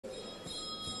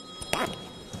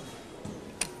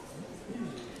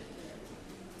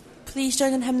Please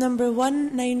join in hymn number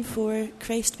 194,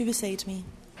 Christ Be Beside Me.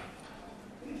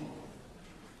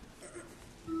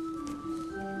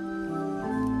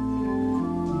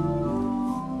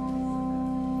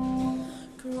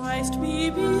 Christ be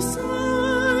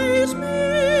beside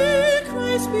me,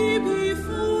 Christ be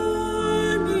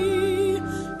before me,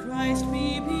 Christ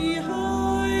be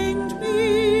behind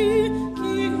me,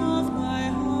 King of my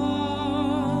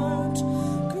heart.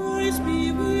 Christ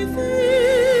be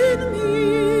within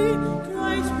me,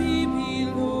 Christ be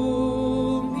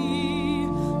below me,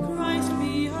 Christ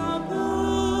be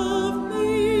above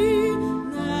me,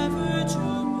 never to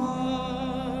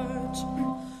part.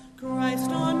 Christ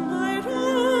on my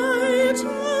right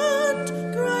hand,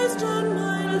 Christ on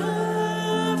my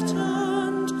left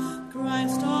hand,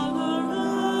 Christ all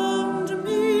around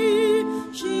me,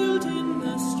 shield in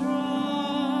the strife.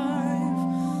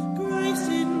 Christ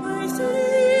in my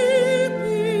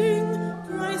sleeping,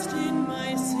 Christ in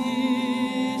my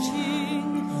sitting,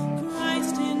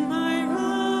 Christ in my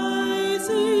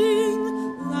rising,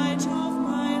 light of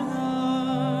my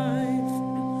life.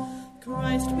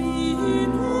 Christ be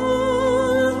in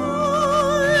all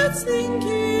hearts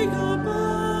thinking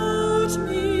about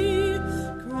me,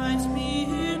 Christ be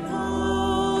in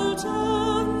all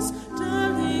tongues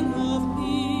telling of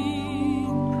me,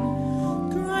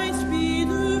 Christ be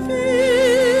the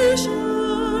vision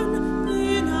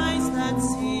in eyes that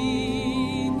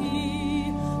see me,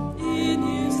 in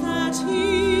ears that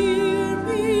hear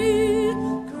me,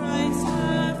 Christ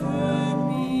ever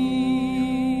be.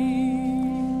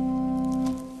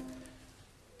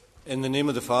 In the name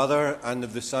of the Father, and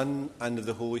of the Son, and of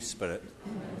the Holy Spirit.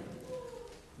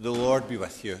 The Lord be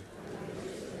with you.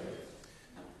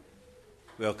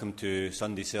 Welcome to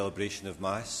Sunday celebration of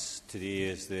Mass. Today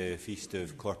is the feast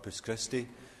of Corpus Christi,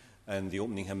 and the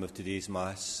opening hymn of today's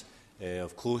Mass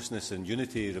of closeness and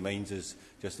unity reminds us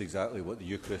just exactly what the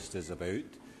Eucharist is about.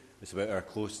 It's about our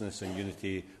closeness and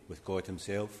unity with God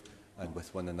Himself and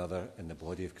with one another in the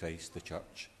body of Christ, the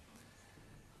Church.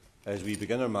 As we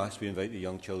begin our Mass, we invite the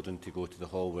young children to go to the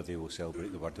hall where they will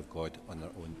celebrate the Word of God on their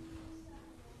own.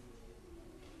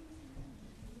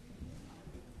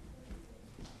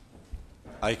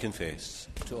 I confess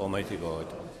to Almighty God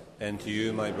and to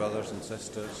you, my brothers and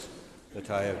sisters,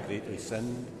 that I have greatly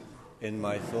sinned in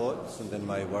my thoughts and in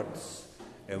my words,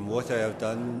 in what I have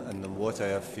done and in what I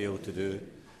have failed to do,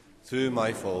 through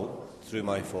my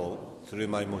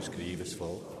most grievous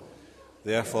fault.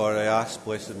 Therefore I ask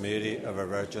Blessed Mary, ever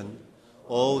Virgin,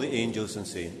 all the angels and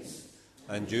saints,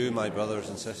 and you, my brothers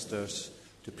and sisters,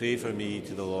 to pray for me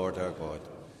to the Lord our God.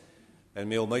 And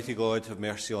may Almighty God have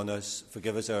mercy on us,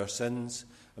 forgive us our sins,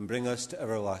 and bring us to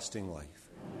everlasting life.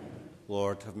 Amen.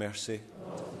 Lord, have mercy.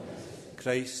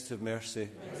 Christ, have mercy.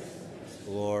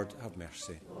 Lord, have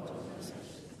mercy.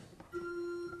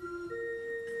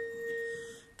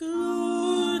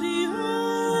 Gloria,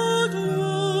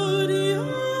 Gloria,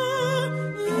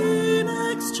 in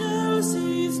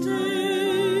excelsis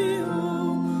Deo.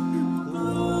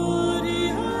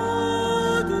 Gloria,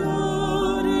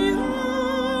 Gloria,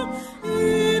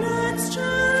 in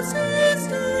excelsis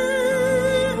Deo.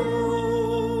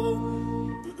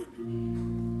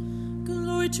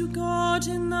 Glory to God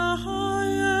in the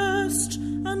highest,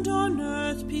 and on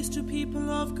earth peace to people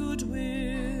of good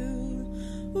will.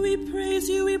 We praise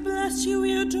you, we bless you,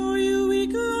 we adore you, we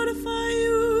glorify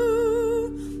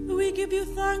you. We give you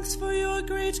thanks for your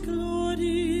great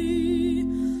glory.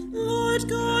 Lord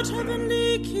God,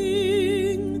 heavenly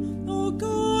King, O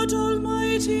God,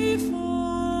 almighty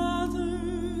Father.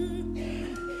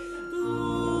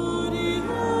 Gloria,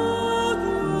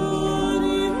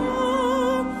 Gloria,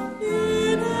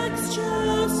 in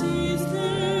excelsis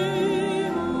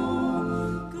Deo.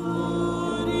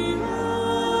 Gloria,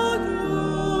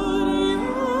 Gloria,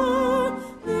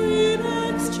 in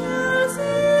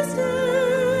excelsis Deo.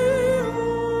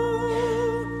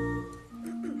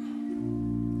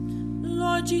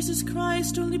 Lord Jesus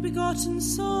Christ, only begotten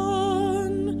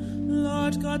Son,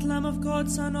 Lord God, Lamb of God,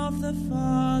 Son of the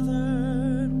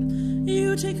Father,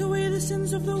 you take away the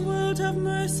sins of the world, have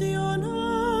mercy on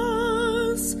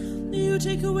us. You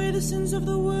take away the sins of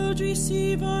the world,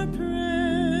 receive our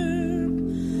prayer.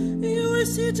 You are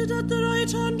seated at the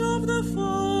right hand of the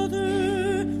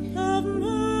Father, have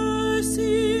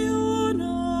mercy on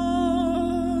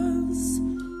us.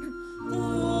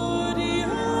 Gloria,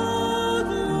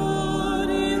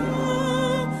 Gloria,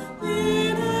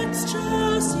 in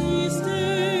excelsis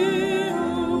Deo.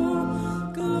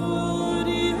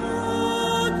 Gloria,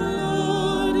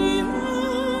 Gloria,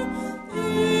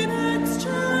 in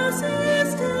excelsis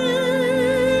Deo.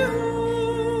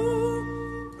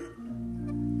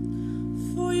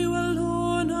 For you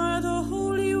alone are the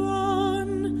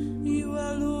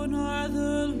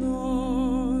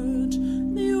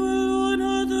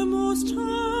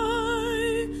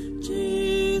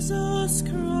Jesus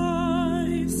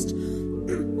Christ,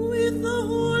 with the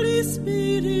Holy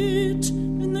Spirit,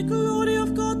 in the glory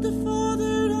of God the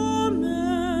Father. Amen.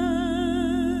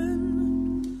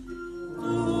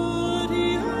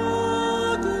 Gloria,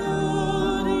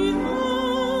 Gloria,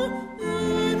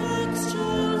 in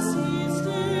excelsis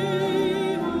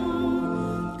Deo.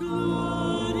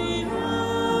 Gloria,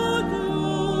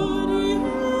 Gloria,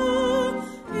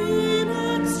 in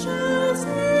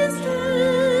excelsis Deo.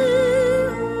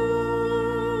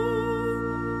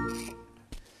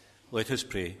 Let us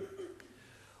pray.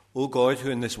 O God,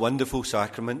 who in this wonderful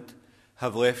sacrament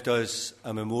have left us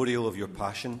a memorial of your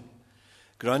passion,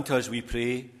 grant us, we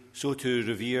pray, so to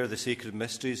revere the sacred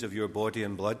mysteries of your body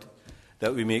and blood,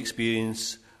 that we may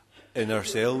experience in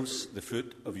ourselves the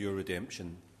fruit of your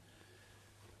redemption,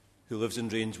 who lives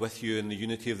and reigns with you in the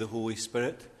unity of the Holy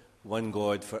Spirit, one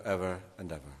God, for ever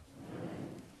and ever.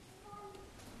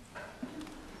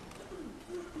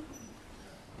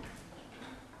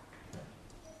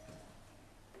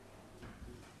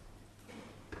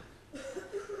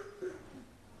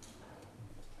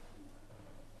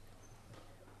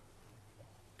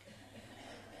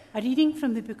 A reading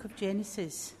from the book of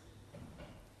Genesis.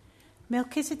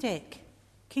 Melchizedek,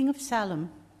 king of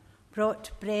Salem, brought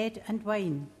bread and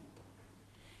wine.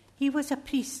 He was a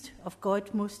priest of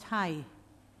God Most High.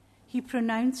 He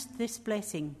pronounced this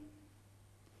blessing: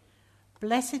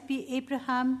 Blessed be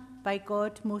Abraham by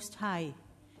God Most High,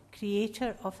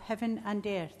 creator of heaven and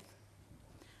earth.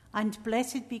 And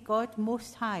blessed be God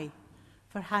Most High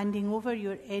for handing over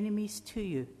your enemies to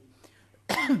you.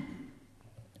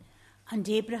 And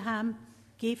Abraham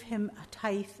gave him a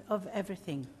tithe of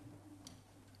everything.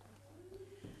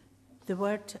 The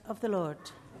word of the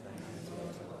Lord.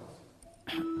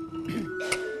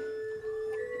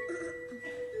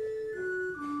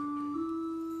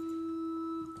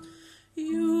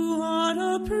 You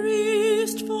are a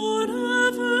priest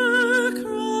forever,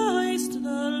 Christ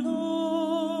the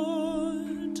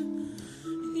Lord.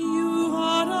 You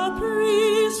are a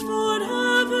priest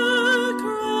forever,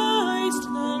 Christ the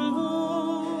Lord.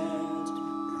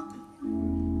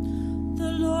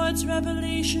 The Lord's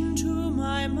revelation to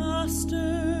my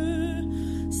master: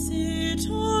 sit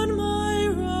on my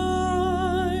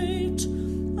right.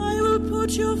 I will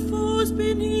put your foes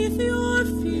beneath your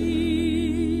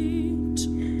feet.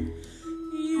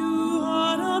 You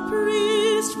are a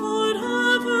priest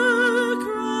forever,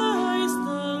 Christ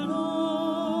the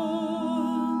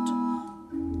Lord.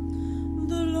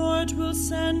 The Lord will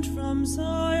send from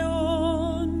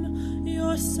Zion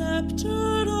your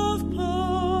scepter of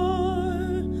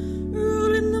power,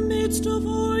 rule in the midst of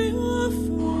all your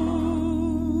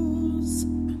foes.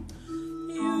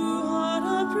 You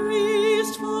are a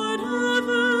priest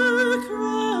forever,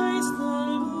 Christ the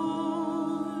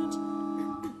Lord.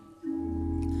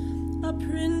 A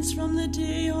prince from the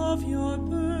day of your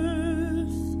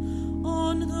birth,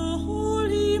 on the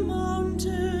holy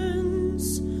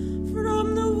mountains,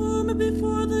 from the womb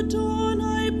before the dawn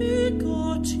I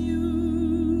begot you.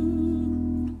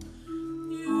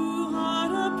 You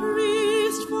are a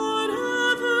priest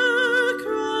forever,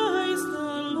 Christ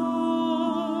the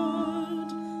Lord.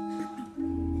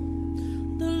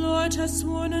 The Lord has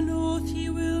sworn an oath he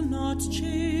will not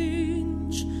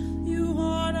change. You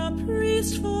are a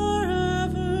priest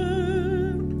forever,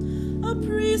 a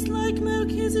priest like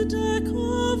Melchizedek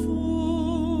of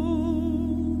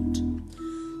old.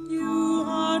 You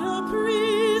are a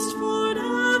priest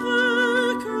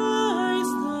forever,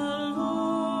 Christ the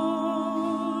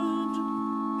Lord.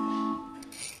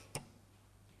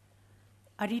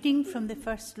 A reading from the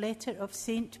first letter of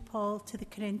St. Paul to the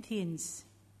Corinthians.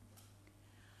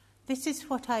 This is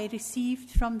what I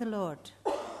received from the Lord,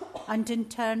 and in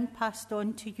turn passed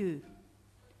on to you,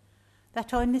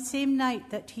 that on the same night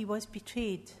that he was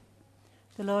betrayed,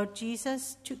 the Lord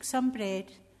Jesus took some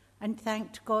bread and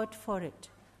thanked God for it,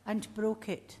 and broke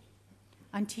it.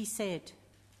 And he said,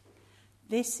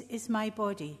 This is my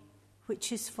body, which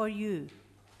is for you.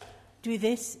 Do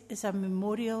this as a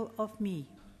memorial of me.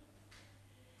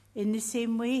 In the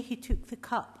same way he took the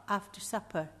cup after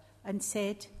supper and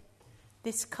said,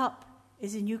 This cup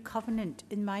is a new covenant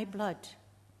in my blood.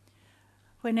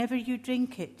 Whenever you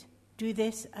drink it, do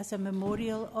this as a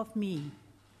memorial of me.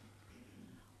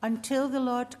 Until the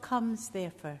Lord comes,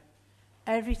 therefore,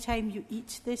 every time you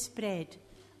eat this bread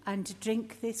and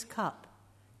drink this cup,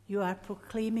 you are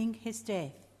proclaiming his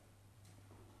death.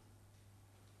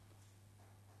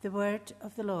 The word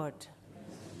of the Lord.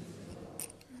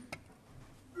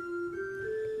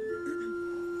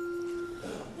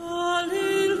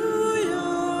 Alleluia,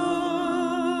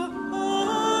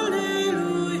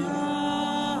 alleluia,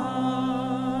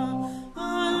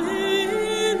 alleluia.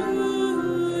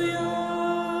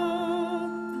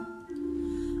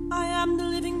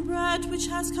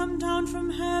 has come down from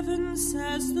heaven,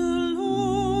 says the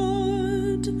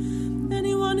Lord.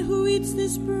 Anyone who eats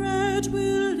this bread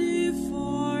will live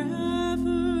forever.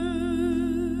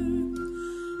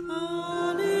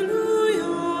 Alleluia,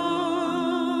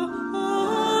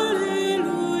 alleluia,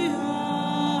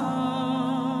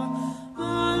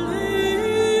 alleluia.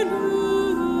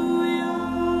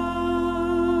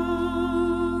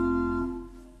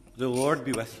 The Lord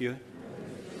be with you.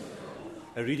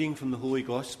 A reading from the Holy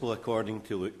Gospel according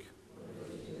to Luke.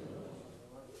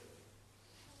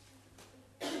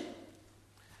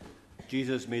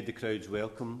 Jesus made the crowds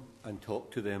welcome and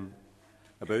talked to them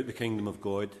about the kingdom of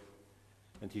God,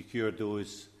 and he cured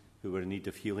those who were in need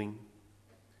of healing.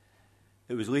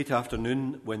 It was late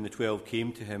afternoon when the 12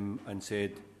 came to him and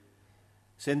said,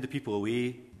 "Send the people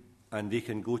away, and they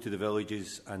can go to the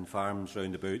villages and farms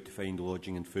round about to find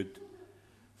lodging and food,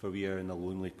 for we are in a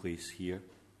lonely place here."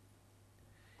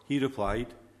 He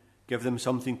replied, "Give them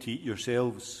something to eat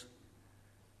yourselves."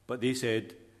 But they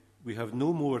said, "We have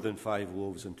no more than 5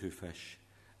 loaves and 2 fish,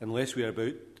 unless we are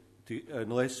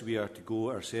to go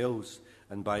ourselves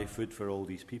and buy food for all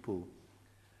these people."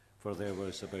 For there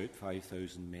was about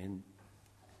 5,000 men.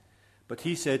 But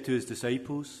he said to his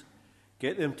disciples,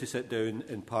 "Get them to sit down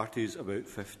in parties about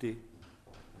 50.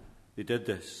 They did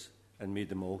this and made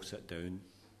them all sit down.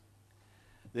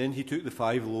 Then he took the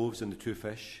 5 loaves and the 2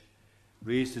 fish,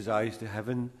 raised his eyes to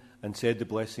heaven, and said the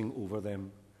blessing over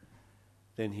them.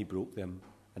 Then he broke them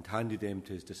and handed them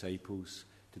to his disciples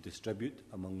to distribute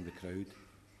among the crowd.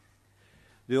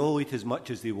 They all ate as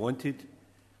much as they wanted,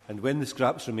 and when the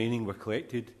scraps remaining were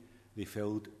collected, they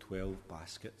filled 12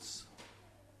 baskets.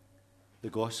 The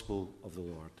Gospel of the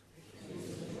Lord.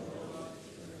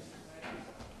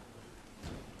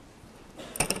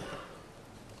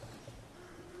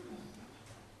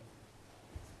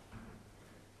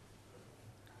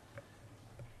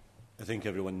 I think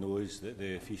everyone knows that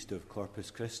the Feast of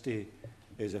Corpus Christi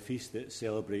is a feast that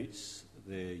celebrates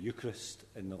the Eucharist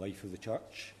in the life of the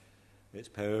Church, its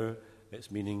power, its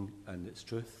meaning and its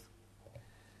truth.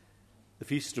 The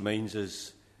feast reminds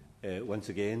us once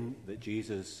again that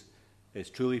Jesus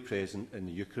is truly present in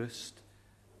the Eucharist,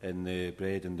 in the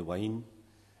bread and the wine.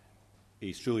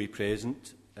 He's truly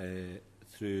present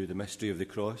through the mystery of the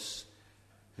cross,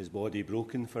 his body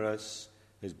broken for us,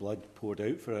 his blood poured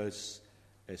out for us,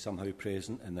 is somehow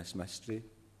present in this mystery.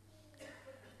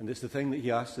 And it's the thing that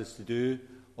he asks us to do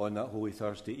on that Holy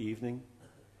Thursday evening.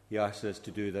 He asks us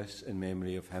to do this in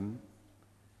memory of him.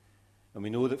 And we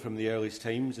know that from the earliest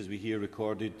times, as we hear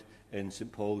recorded in St.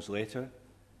 Paul's letter,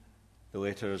 the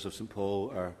letters of St. Paul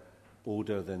are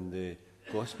older than the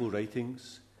Gospel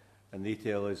writings, and they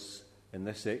tell us in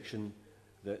this section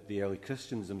that the early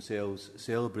Christians themselves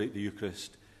celebrate the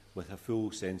Eucharist with a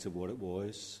full sense of what it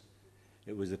was.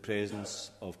 It was the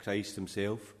presence of Christ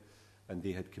himself, and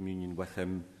they had communion with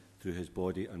him through his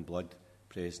body and blood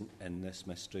present in this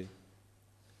mystery.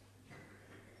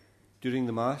 During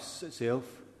the Mass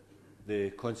itself, the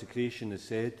consecration is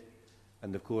said,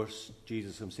 and of course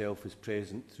Jesus himself is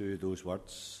present through those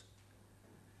words.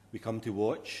 We come to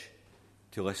watch,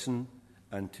 to listen,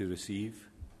 and to receive.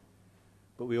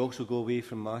 But we also go away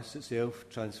from Mass itself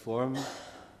transformed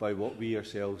by what we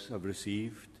ourselves have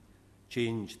received,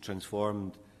 changed,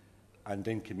 transformed, and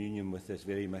in communion with this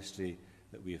very mystery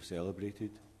that we have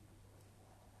celebrated.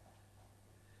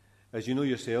 As you know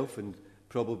yourself, and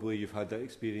probably you've had that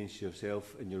experience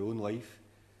yourself in your own life,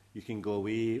 you can go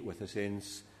away with a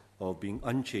sense of being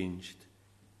unchanged,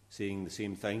 saying the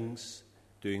same things,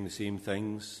 doing the same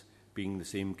things, being the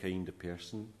same kind of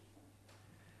person.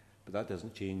 But that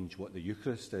doesn't change what the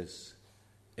Eucharist is.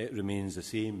 It remains the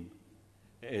same.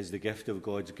 It is the gift of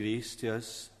God's grace to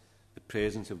us, the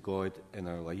presence of God in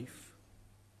our life.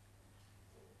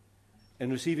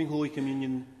 In receiving Holy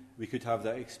Communion, we could have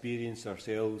that experience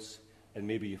ourselves, and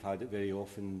maybe you've had it very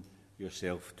often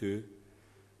yourself too,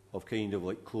 of kind of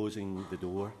like closing the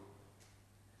door.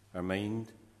 Our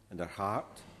mind and our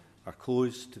heart are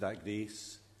closed to that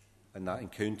grace and that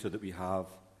encounter that we have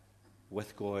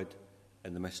with God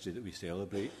in the mystery that we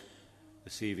celebrate, the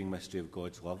saving mystery of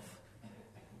God's love.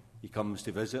 He comes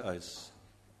to visit us,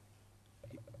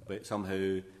 but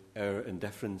somehow our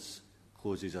indifference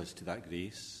closes us to that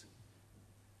grace.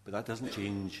 But that doesn't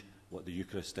change what the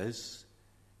Eucharist is.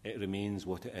 It remains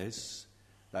what it is,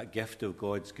 that gift of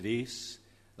God's grace,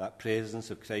 that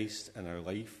presence of Christ in our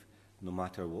life, no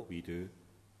matter what we do.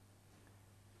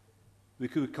 We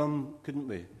could come, couldn't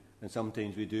we? And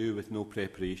sometimes we do with no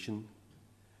preparation.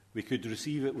 We could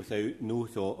receive it without no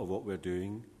thought of what we're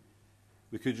doing.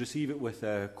 We could receive it with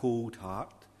a cold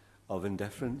heart of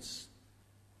indifference.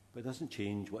 But it doesn't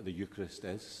change what the Eucharist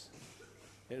is.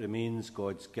 It remains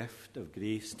God's gift of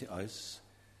grace to us,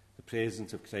 the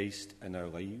presence of Christ in our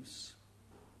lives.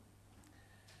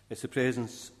 It's the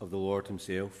presence of the Lord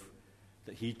himself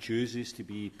that he chooses to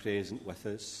be present with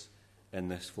us in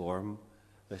this form,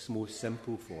 this most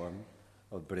simple form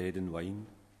of bread and wine,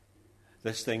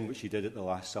 this thing which he did at the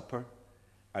Last Supper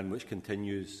and which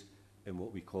continues in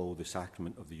what we call the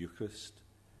sacrament of the Eucharist.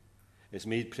 It's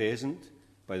made present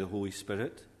by the Holy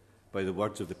Spirit, by the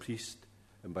words of the priest,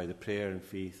 and by the prayer and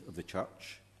faith of the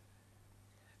Church.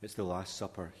 It's the Last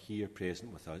Supper here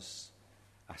present with us,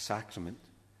 a sacrament,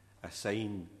 a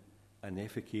sign, an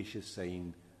efficacious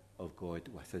sign of God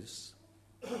with us.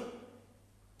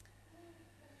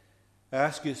 I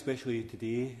ask you especially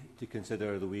today to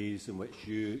consider the ways in which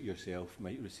you yourself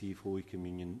might receive Holy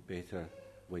Communion better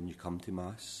when you come to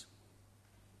Mass.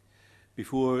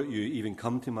 Before you even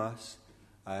come to Mass,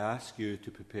 I ask you to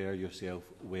prepare yourself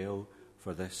well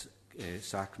for this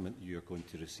sacrament you are going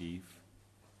to receive.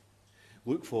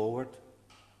 Look forward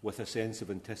with a sense of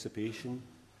anticipation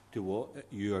to what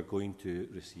you are going to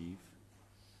receive.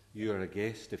 You are a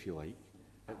guest, if you like,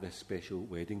 at this special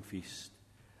wedding feast,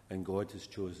 and God has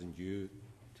chosen you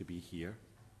to be here.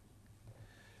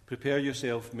 Prepare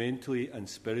yourself mentally and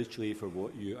spiritually for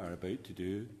what you are about to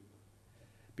do.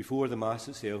 Before the Mass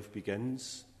itself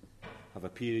begins, have a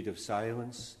period of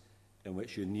silence in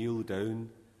which you kneel down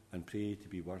and pray to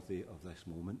be worthy of this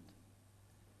moment.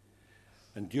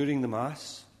 And during the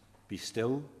Mass, be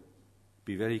still,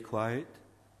 be very quiet,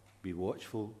 be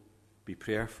watchful, be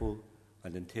prayerful,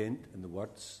 and intent in the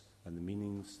words and the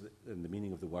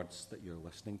meaning of the words that you're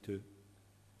listening to.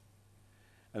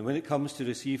 And when it comes to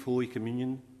receive Holy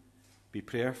Communion, be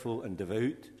prayerful and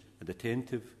devout and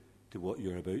attentive to what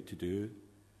you're about to do.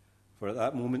 For at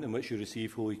that moment in which you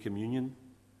receive Holy Communion,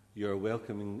 you are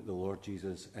welcoming the Lord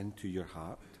Jesus into your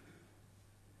heart.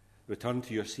 Return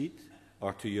to your seat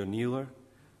or to your kneeler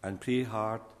and pray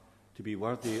hard to be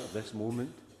worthy of this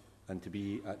moment and to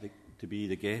be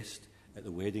the guest at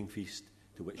the wedding feast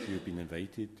to which you have been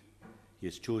invited. He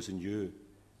has chosen you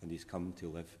and he's come to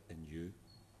live in you.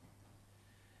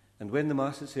 And when the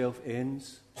Mass itself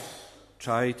ends,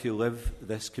 try to live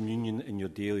this communion in your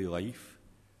daily life,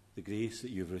 the grace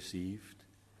that you've received.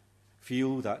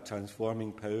 Feel that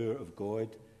transforming power of God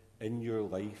in your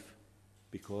life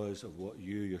because of what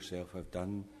you yourself have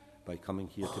done by coming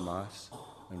here to Mass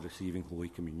and receiving Holy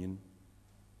Communion.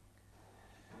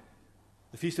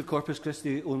 The Feast of Corpus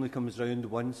Christi only comes round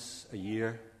once a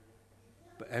year,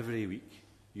 but every week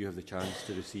you have the chance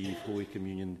to receive Holy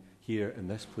Communion here in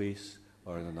this place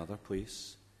or in another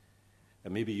place.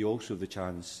 And maybe you also have the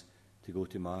chance to go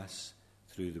to Mass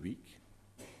through the week.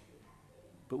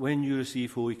 But when you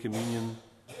receive Holy Communion,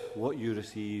 what you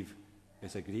receive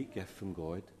is a great gift from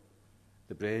God,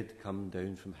 the bread come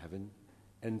down from heaven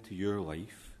into your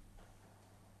life.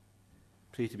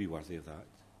 Pray to be worthy of that.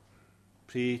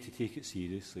 Pray to take it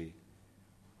seriously.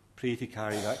 Pray to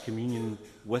carry that communion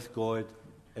with God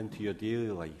into your daily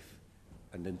life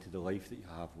and into the life that you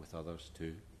have with others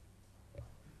too.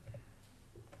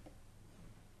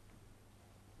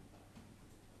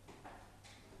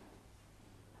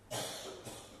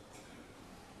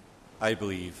 I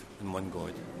believe in one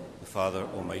God, the Father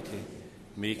Almighty,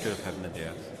 maker of heaven and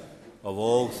earth, of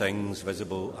all things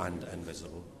visible and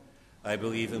invisible. I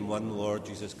believe in one Lord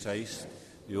Jesus Christ,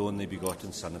 the only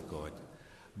begotten Son of God,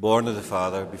 born of the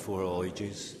Father before all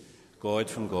ages, God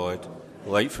from God,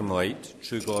 light from light,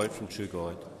 true God from true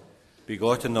God,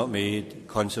 begotten not made,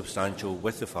 consubstantial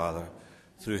with the Father,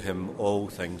 through him all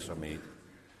things were made.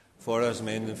 For us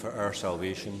men and for our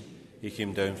salvation he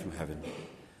came down from heaven,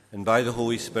 and by the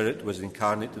Holy Spirit was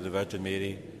incarnate to the Virgin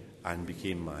Mary and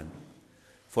became man.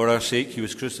 For our sake he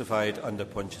was crucified under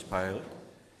Pontius Pilate.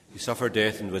 He suffered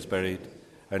death and was buried,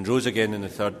 and rose again on the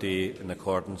third day in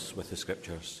accordance with the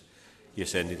Scriptures. He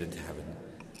ascended into heaven,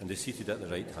 and is seated at the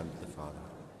right hand of the Father.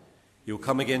 He will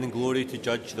come again in glory to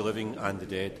judge the living and the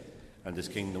dead, and his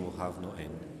kingdom will have no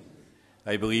end.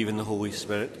 I believe in the Holy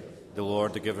Spirit, the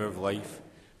Lord, the giver of life,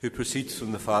 who proceeds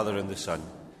from the Father and the Son,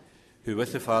 who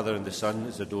with the Father and the Son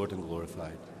is adored and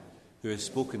glorified, who has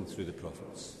spoken through the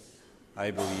prophets. I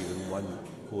believe in one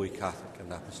holy Catholic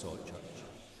and Apostolic Church.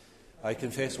 I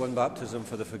confess one baptism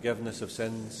for the forgiveness of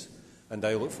sins, and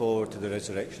I look forward to the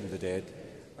resurrection of the dead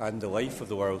and the life of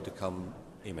the world to come.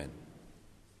 Amen.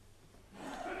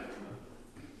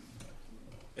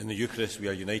 In the Eucharist we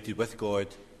are united with God,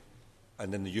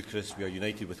 and in the Eucharist we are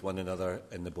united with one another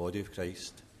in the body of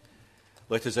Christ.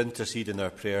 Let us intercede in our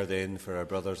prayer then for our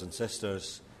brothers and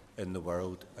sisters in the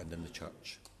world and in the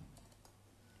Church.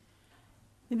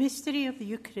 The mystery of the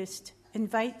Eucharist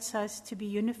invites us to be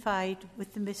unified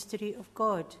with the mystery of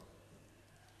God.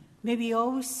 May we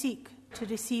always seek to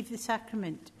receive the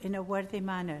sacrament in a worthy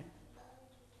manner.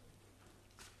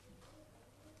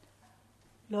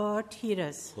 Lord, hear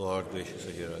us. Lord,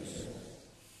 graciously hear us.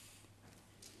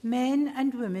 Men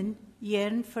and women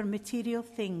yearn for material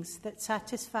things that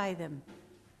satisfy them.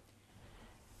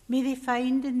 May they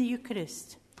find in the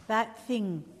Eucharist that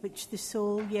thing which the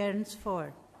soul yearns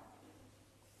for.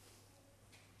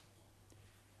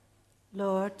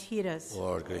 Lord, hear us.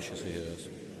 Lord, graciously hear us.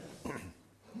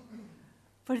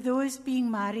 For those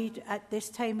being married at this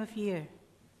time of year,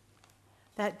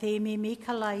 that they may make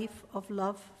a life of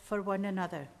love for one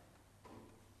another.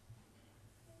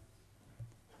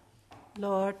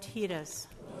 Lord, hear us.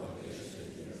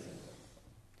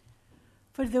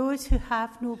 For those who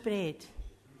have no bread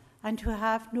and who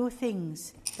have no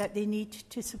things that they need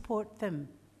to support them,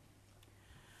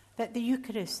 that the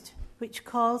Eucharist, which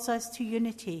calls us to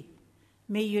unity,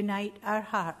 may unite our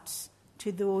hearts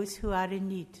to those who are in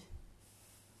need.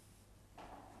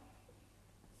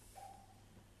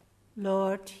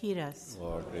 Lord, hear us.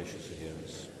 Lord, graciously hear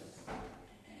us.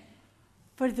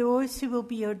 For those who will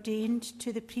be ordained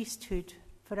to the priesthood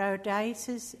for our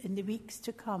diocese in the weeks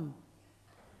to come,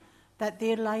 that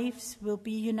their lives will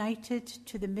be united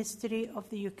to the mystery of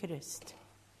the Eucharist.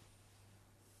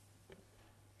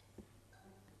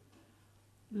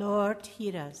 Lord,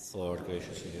 hear us. Lord,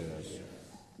 graciously hear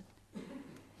us.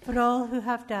 For all who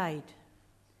have died,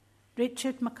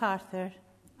 Richard MacArthur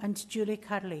and Julie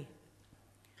Curley,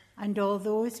 and all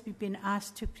those we've been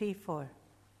asked to pray for.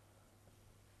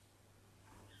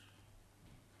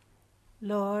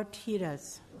 Lord, hear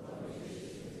us.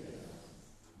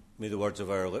 May the words of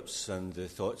our lips and the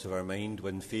thoughts of our mind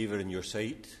win favour in your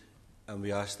sight, and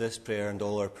we ask this prayer and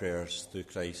all our prayers through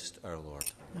Christ our Lord.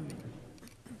 Amen.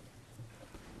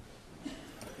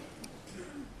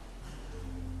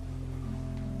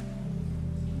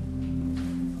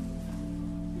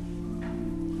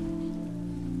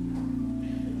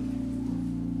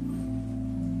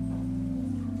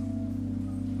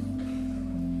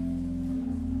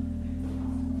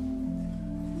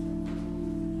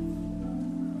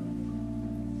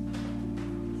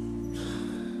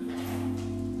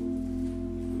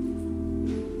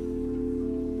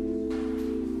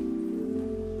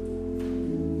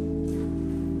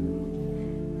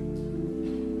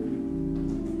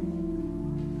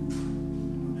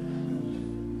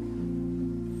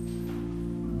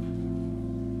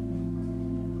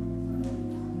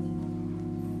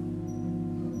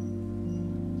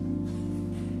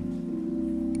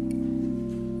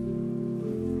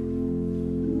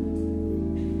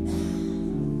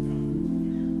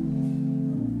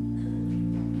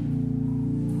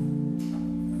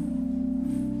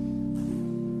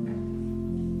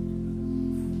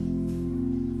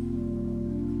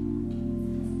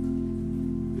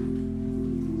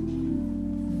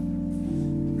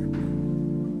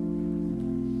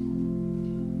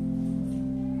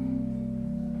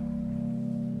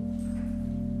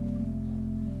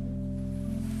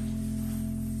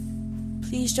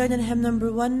 Please join in hymn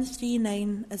number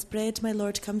 139, As Bread My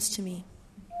Lord Comes to Me.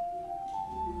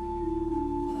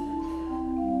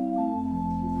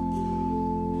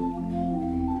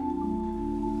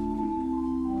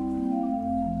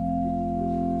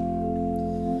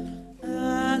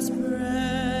 As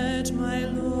bread my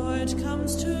Lord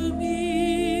comes to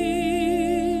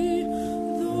me,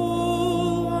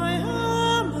 though I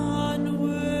am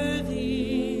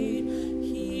unworthy,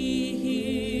 he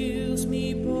heals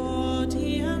me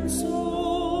body and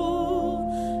soul,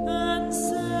 and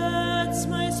sets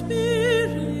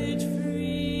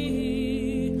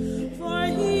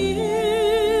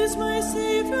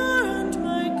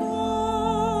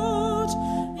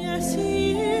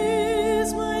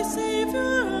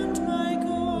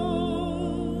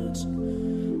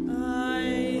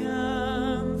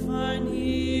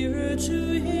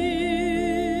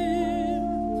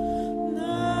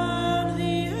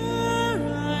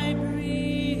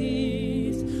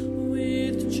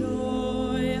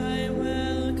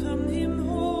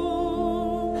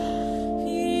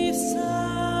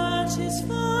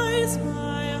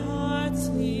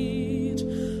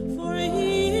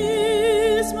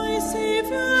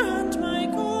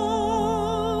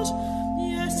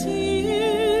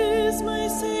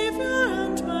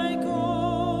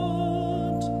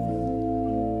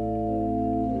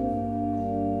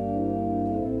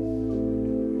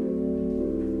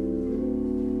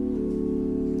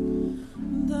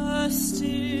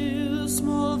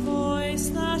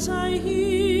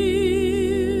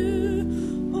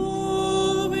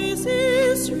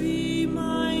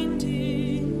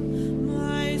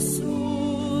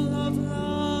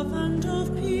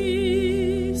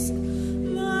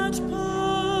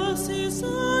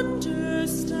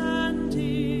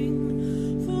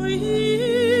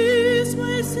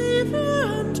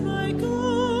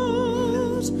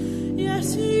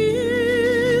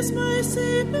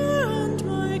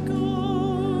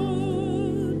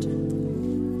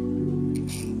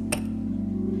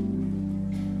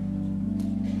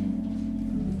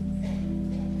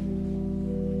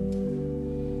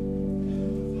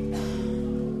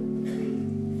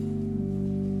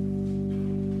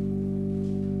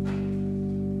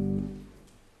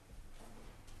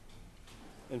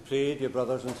pray, dear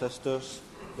brothers and sisters,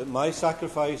 that my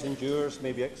sacrifice and yours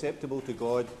may be acceptable to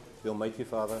God, the Almighty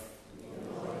Father.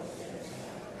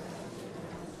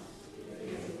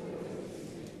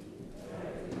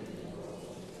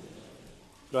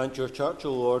 Grant your church,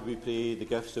 O Lord, we pray, the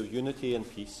gifts of unity and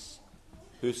peace,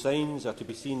 whose signs are to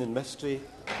be seen in mystery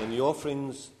in the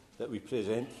offerings that we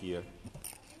present here.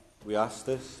 We ask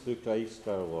this through Christ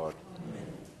our Lord. Amen.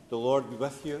 The Lord be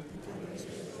with you.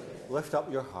 Lift up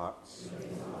your hearts.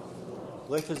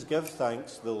 Let us give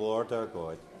thanks to the Lord our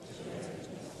God.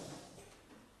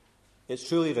 It's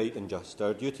truly right and just,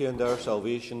 our duty and our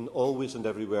salvation, always and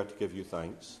everywhere to give you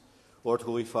thanks. Lord,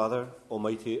 Holy Father,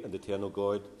 Almighty and Eternal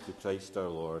God, through Christ our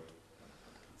Lord.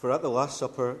 For at the Last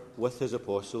Supper, with his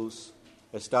apostles,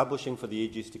 establishing for the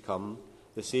ages to come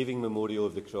the saving memorial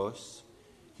of the cross,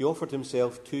 he offered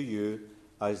himself to you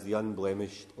as the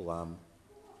unblemished Lamb,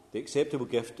 the acceptable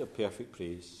gift of perfect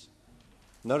praise.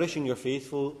 Nourishing your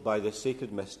faithful by this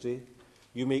sacred mystery,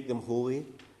 you make them holy,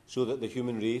 so that the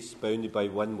human race, bounded by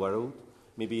one world,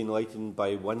 may be enlightened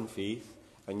by one faith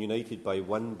and united by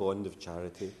one bond of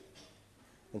charity.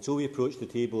 And so we approach the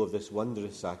table of this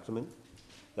wondrous sacrament,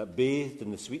 that bathed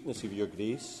in the sweetness of your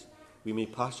grace, we may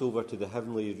pass over to the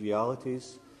heavenly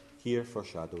realities here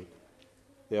foreshadowed.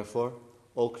 Therefore,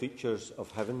 all creatures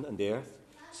of heaven and earth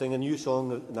sing a new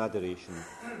song in adoration,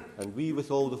 and we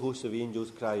with all the hosts of angels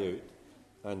cry out,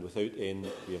 and without end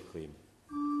we acclaim.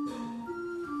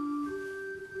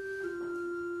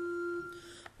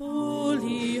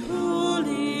 Holy,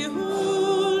 holy,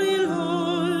 holy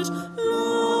Lord,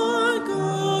 Lord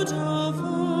God of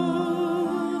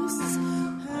hosts,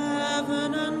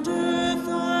 heaven and earth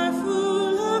are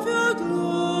full of your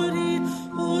glory.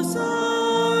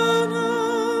 Hosanna,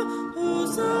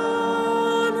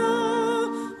 Hosanna,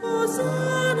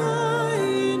 Hosanna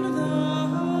in the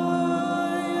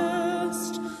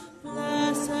highest.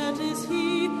 Blessed is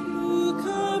he who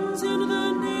comes in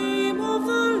the name of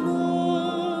the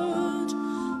Lord.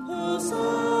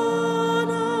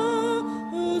 Hosanna,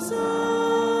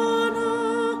 Hosanna,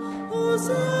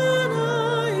 Hosanna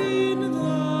in the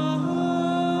highest.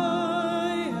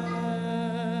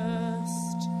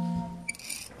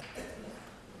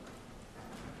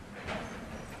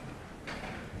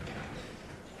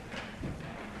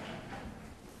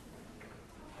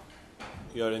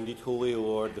 You are indeed holy, O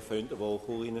Lord, the fount of all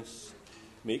holiness.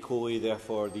 Make holy,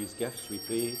 therefore, these gifts, we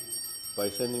pray, by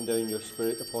sending down your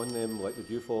Spirit upon them like the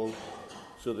dewfall,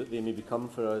 so that they may become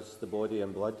for us the body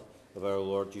and blood of our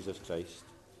Lord Jesus Christ.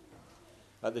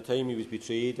 At the time he was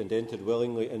betrayed and entered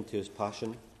willingly into his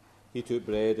passion, he took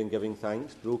bread and, giving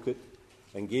thanks, broke it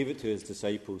and gave it to his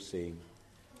disciples, saying,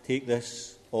 "Take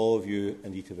this, all of you,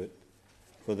 and eat of it,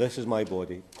 for this is my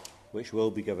body, which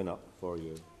will be given up for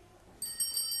you."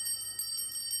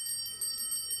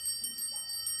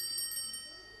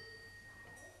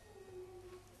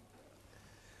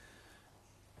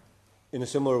 In a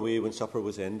similar way, when supper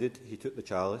was ended, he took the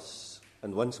chalice,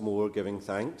 and once more, giving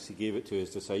thanks, he gave it to his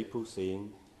disciples,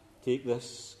 saying, "Take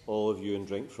this, all of you, and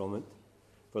drink from it,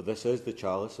 for this is the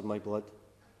chalice of my blood,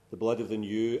 the blood of the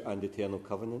new and eternal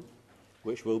covenant,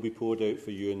 which will be poured out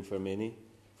for you and for many,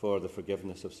 for the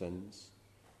forgiveness of sins.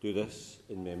 Do this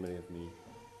in memory of me."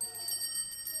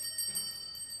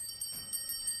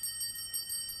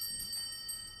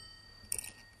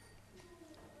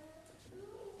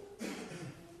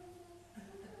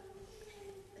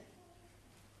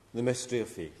 The mystery of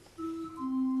faith.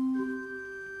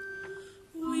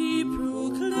 We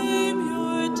proclaim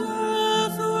your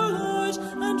death, O Lord,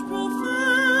 and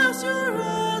profess your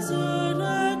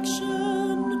resurrection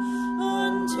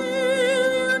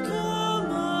until you come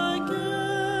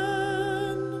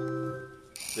again.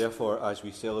 Therefore, as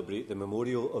we celebrate the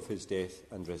memorial of his death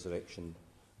and resurrection,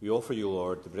 we offer you,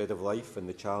 Lord, the bread of life and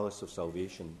the chalice of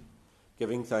salvation,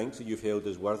 giving thanks that you've held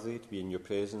us worthy to be in your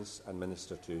presence and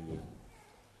minister to you.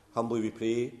 Humbly we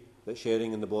pray that,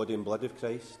 sharing in the body and blood of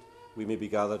Christ, we may be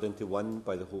gathered into one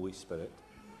by the Holy Spirit.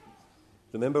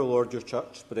 Remember, Lord, your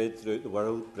church spread throughout the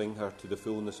world. Bring her to the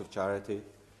fullness of charity,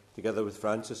 together with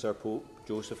Francis our Pope,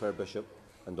 Joseph our Bishop,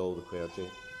 and all the clergy.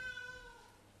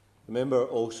 Remember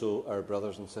also our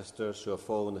brothers and sisters who have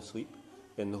fallen asleep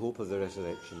in the hope of the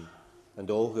resurrection,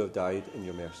 and all who have died in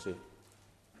your mercy.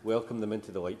 Welcome them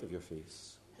into the light of your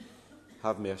face.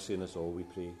 Have mercy on us all, we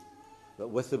pray, that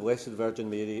with the Blessed Virgin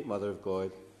Mary, Mother of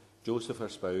God, Joseph her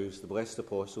spouse, the blessed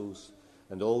apostles,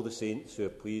 and all the saints who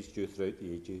have pleased you throughout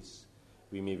the ages,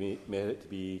 we may merit to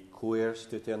be co-heirs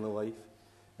to eternal life,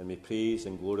 and may praise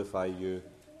and glorify you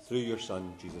through your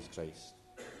Son, Jesus Christ.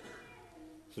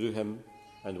 Through him,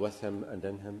 and with him, and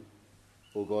in him,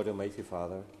 O God, Almighty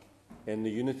Father, in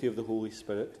the unity of the Holy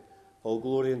Spirit, All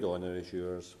glory and honour is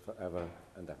yours forever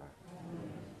and ever.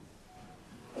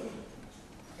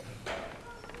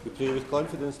 We pray with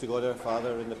confidence to God our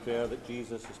Father in the prayer that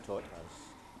Jesus has taught us.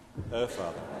 Our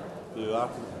Father, who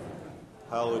art in heaven,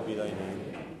 hallowed be thy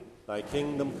name. Thy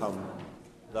kingdom come,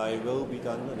 thy will be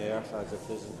done on earth as it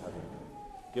is in heaven.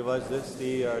 Give us this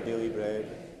day our daily bread,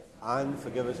 and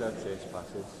forgive us our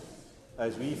trespasses,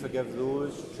 as we forgive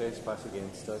those who trespass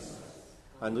against us.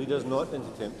 And lead us not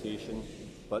into temptation,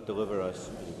 but deliver us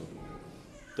from evil.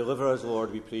 Deliver us,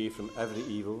 Lord, we pray, from every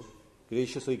evil.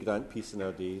 Graciously grant peace in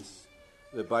our days,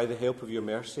 that by the help of your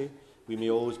mercy we may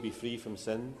always be free from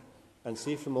sin and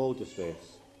safe from all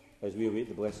distress, as we await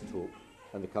the blessed hope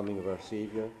and the coming of our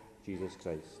Saviour, Jesus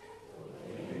Christ.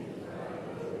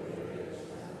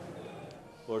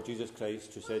 Lord Jesus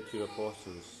Christ, who said to your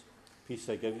apostles, "Peace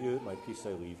I give you, my peace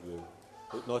I leave you,"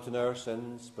 look not on our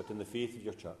sins, but in the faith of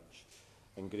your church,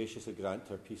 and graciously grant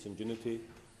her peace and unity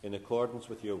in accordance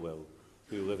with your will,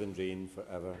 who live and reign for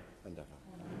ever and ever.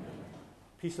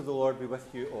 Peace of the Lord be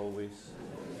with you always.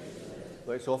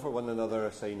 Let's offer one another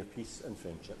a sign of peace and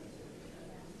friendship.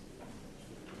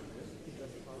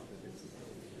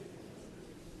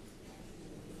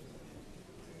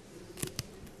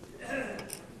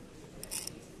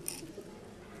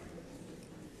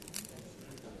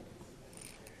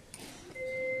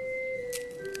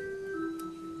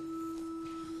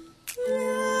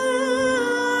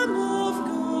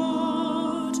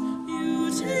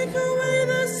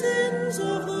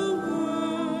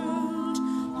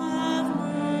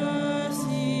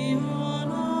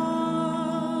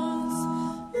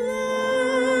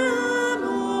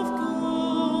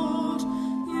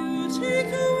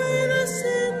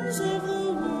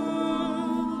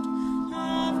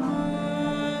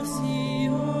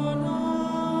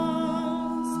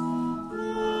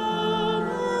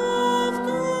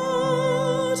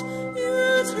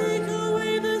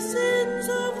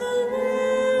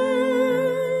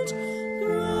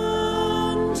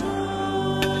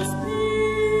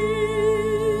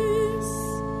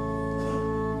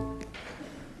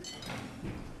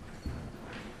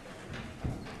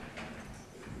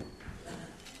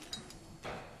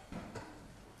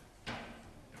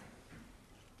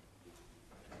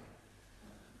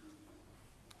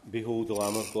 Behold the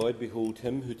Lamb of God, behold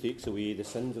him who takes away the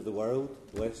sins of the world.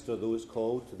 Blessed are those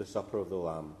called to the supper of the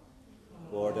Lamb.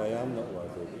 Lord, I am not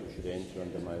worthy that you should enter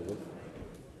under my roof,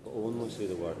 but only say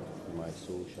the word, and my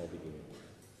soul shall be healed.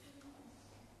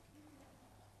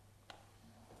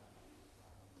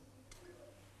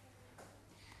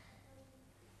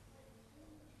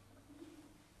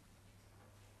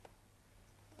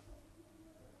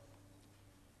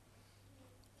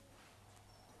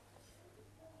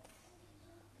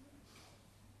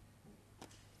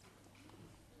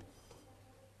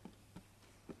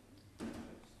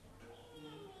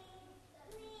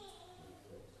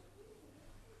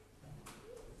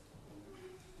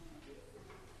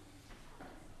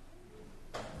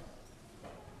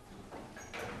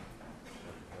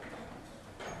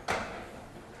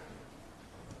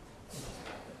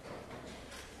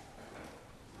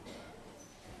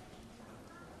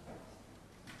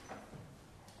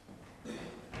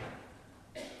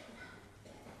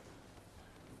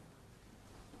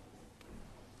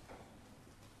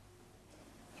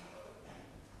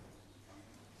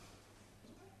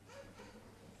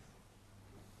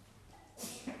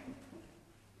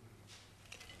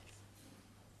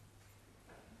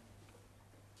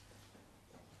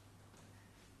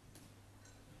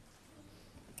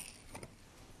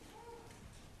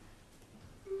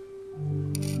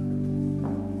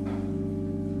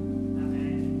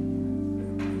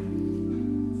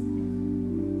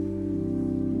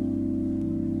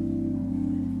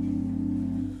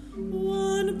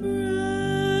 One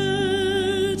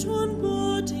bread, one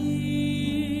body.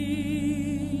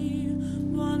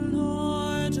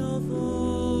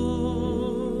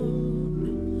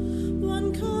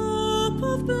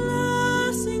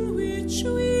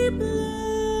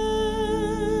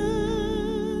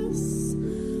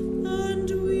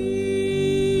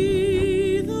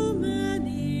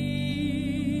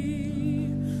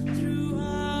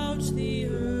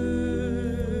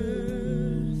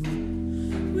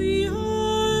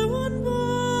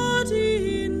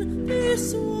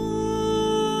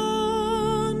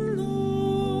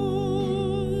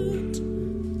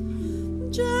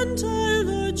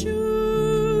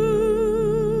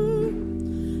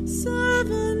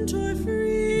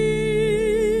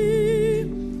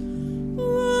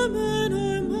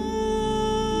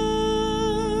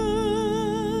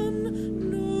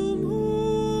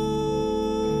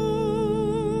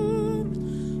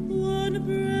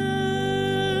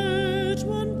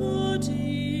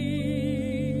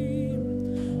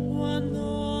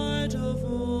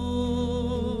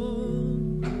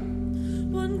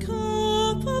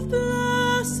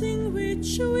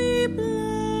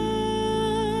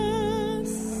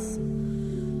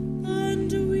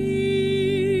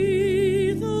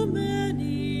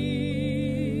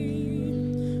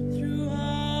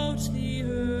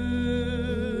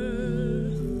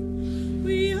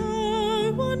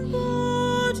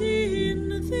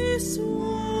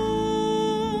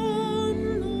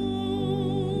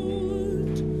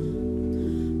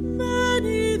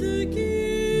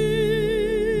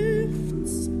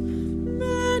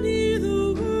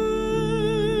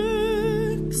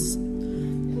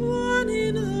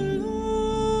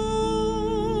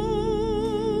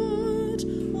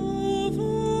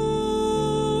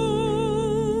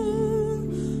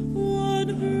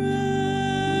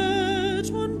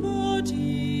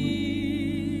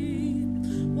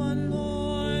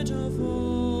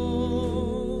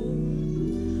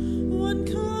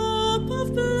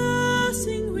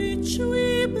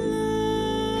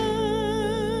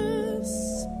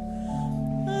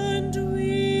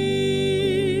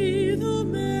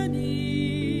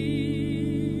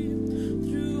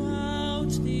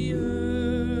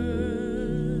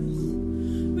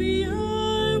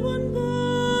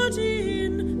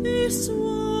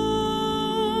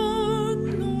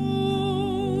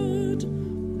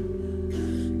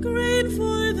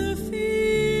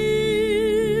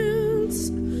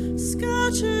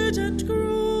 rooted and grown,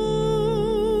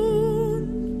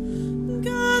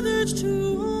 gathered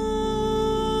to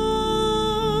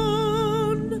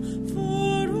one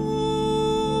for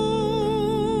all,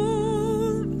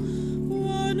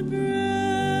 one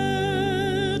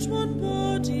bread, one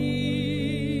body,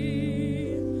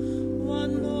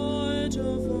 one Lord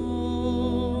of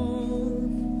all,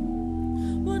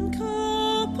 one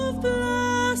cup of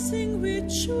blessing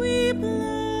which we bless.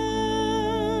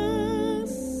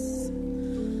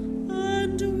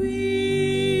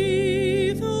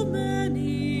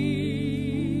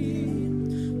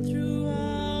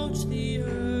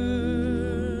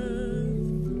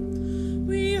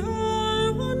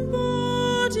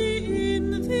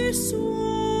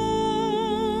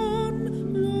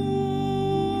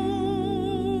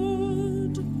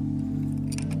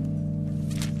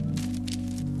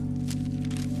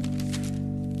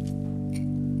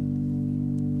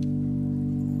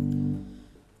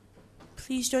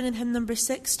 Please join in hymn number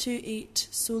 628,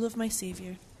 Soul of My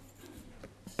Saviour.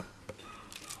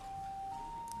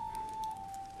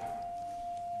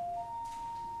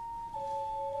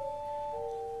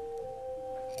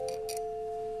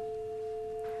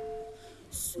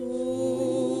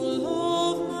 Soul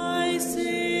of my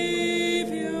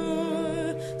Saviour,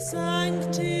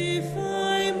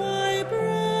 sanctify my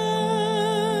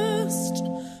breast.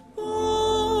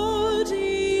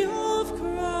 Body of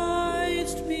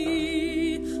Christ,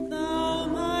 be thou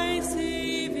my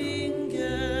saving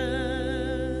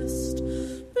guest.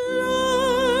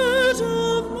 Blood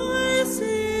of my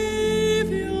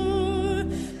Saviour,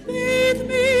 bathe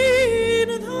me in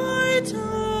thy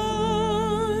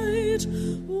tide.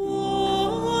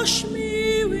 Wash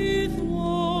me with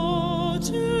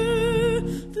water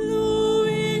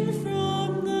flowing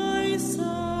from thy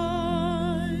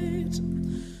side.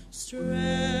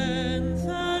 Strength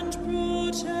and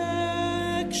protection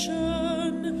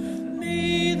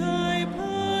may thy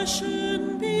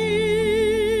passion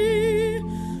be.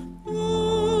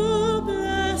 O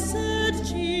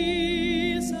blessed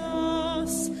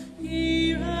Jesus,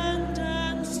 hear and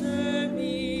answer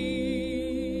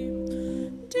me.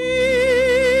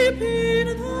 Deep in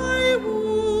thy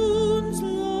wounds,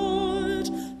 Lord,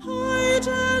 hide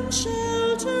and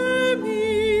shelter me.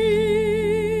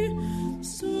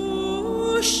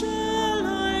 So shall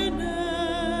I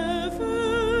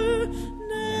never,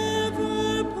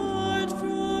 never part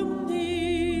from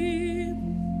thee.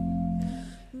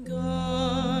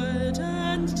 Guard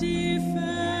and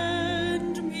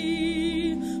defend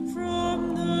me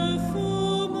from the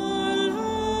foe malign.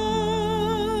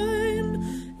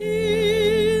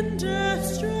 In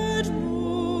death's dread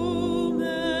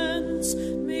moments,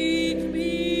 make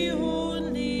me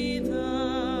only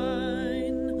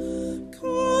thine.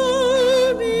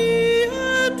 Call me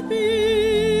and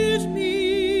bid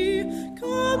me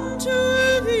come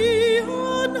to thee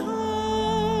on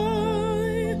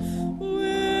high,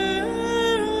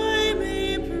 where I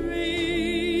may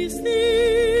praise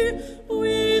thee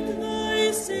with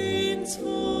thy saints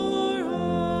for aye.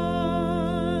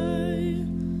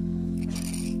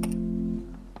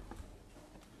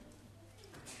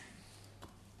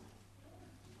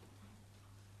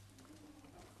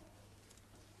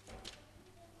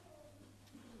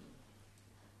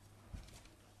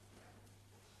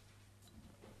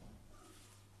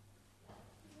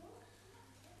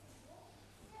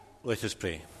 Let us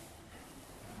pray.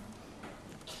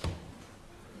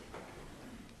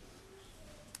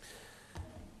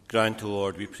 Grant, O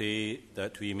Lord, we pray,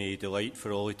 that we may delight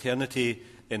for all eternity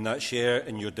in that share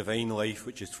in your divine life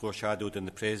which is foreshadowed in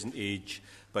the present age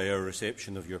by our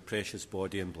reception of your precious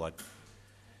body and blood,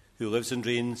 who lives and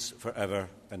reigns for ever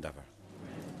and ever.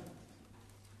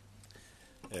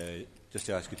 Just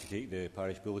to ask you to take the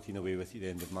parish bulletin away with you at the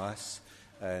end of Mass,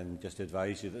 and just to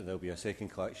advise you that there will be a second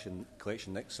collection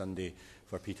next Sunday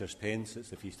for Peter's Pence. It's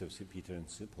the feast of St. Peter and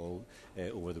St. Paul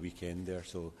over the weekend there,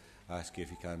 so I ask you if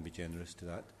you can be generous to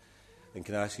that. And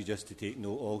can I ask you just to take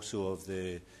note also of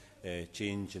the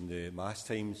change in the Mass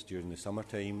times during the summer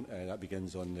time. That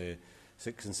begins on the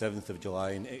 6th and 7th of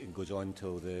July and it goes on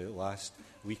till the last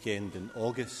weekend in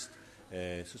August. So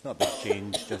it's not a big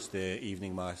change, just the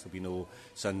evening Mass. There'll be no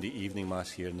Sunday evening Mass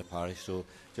here in the parish, so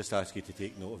just ask you to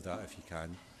take note of that if you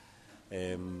can.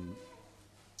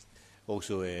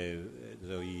 Also, there's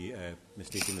a wee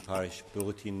mistake in the parish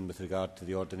bulletin with regard to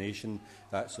the ordination.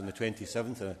 That's on the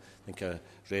 27th. I think I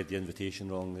read the invitation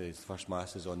wrong. The first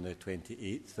Mass is on the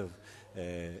 28th of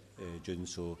June,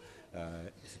 so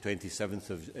it's the 27th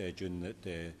of June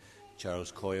that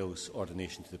Charles Coyle's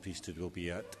ordination to the priesthood will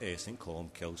be at St.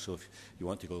 Columkill. So if you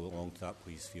want to go along to that,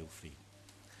 please feel free.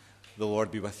 The Lord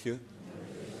be with you.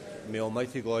 May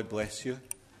Almighty God bless you,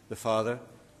 the Father,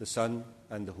 the Son,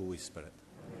 and the Holy Spirit.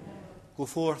 Go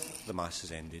forth, the Mass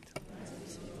is ended.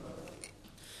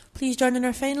 Please join in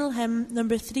our final hymn,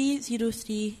 number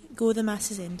 303, Go, the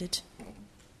Mass is ended.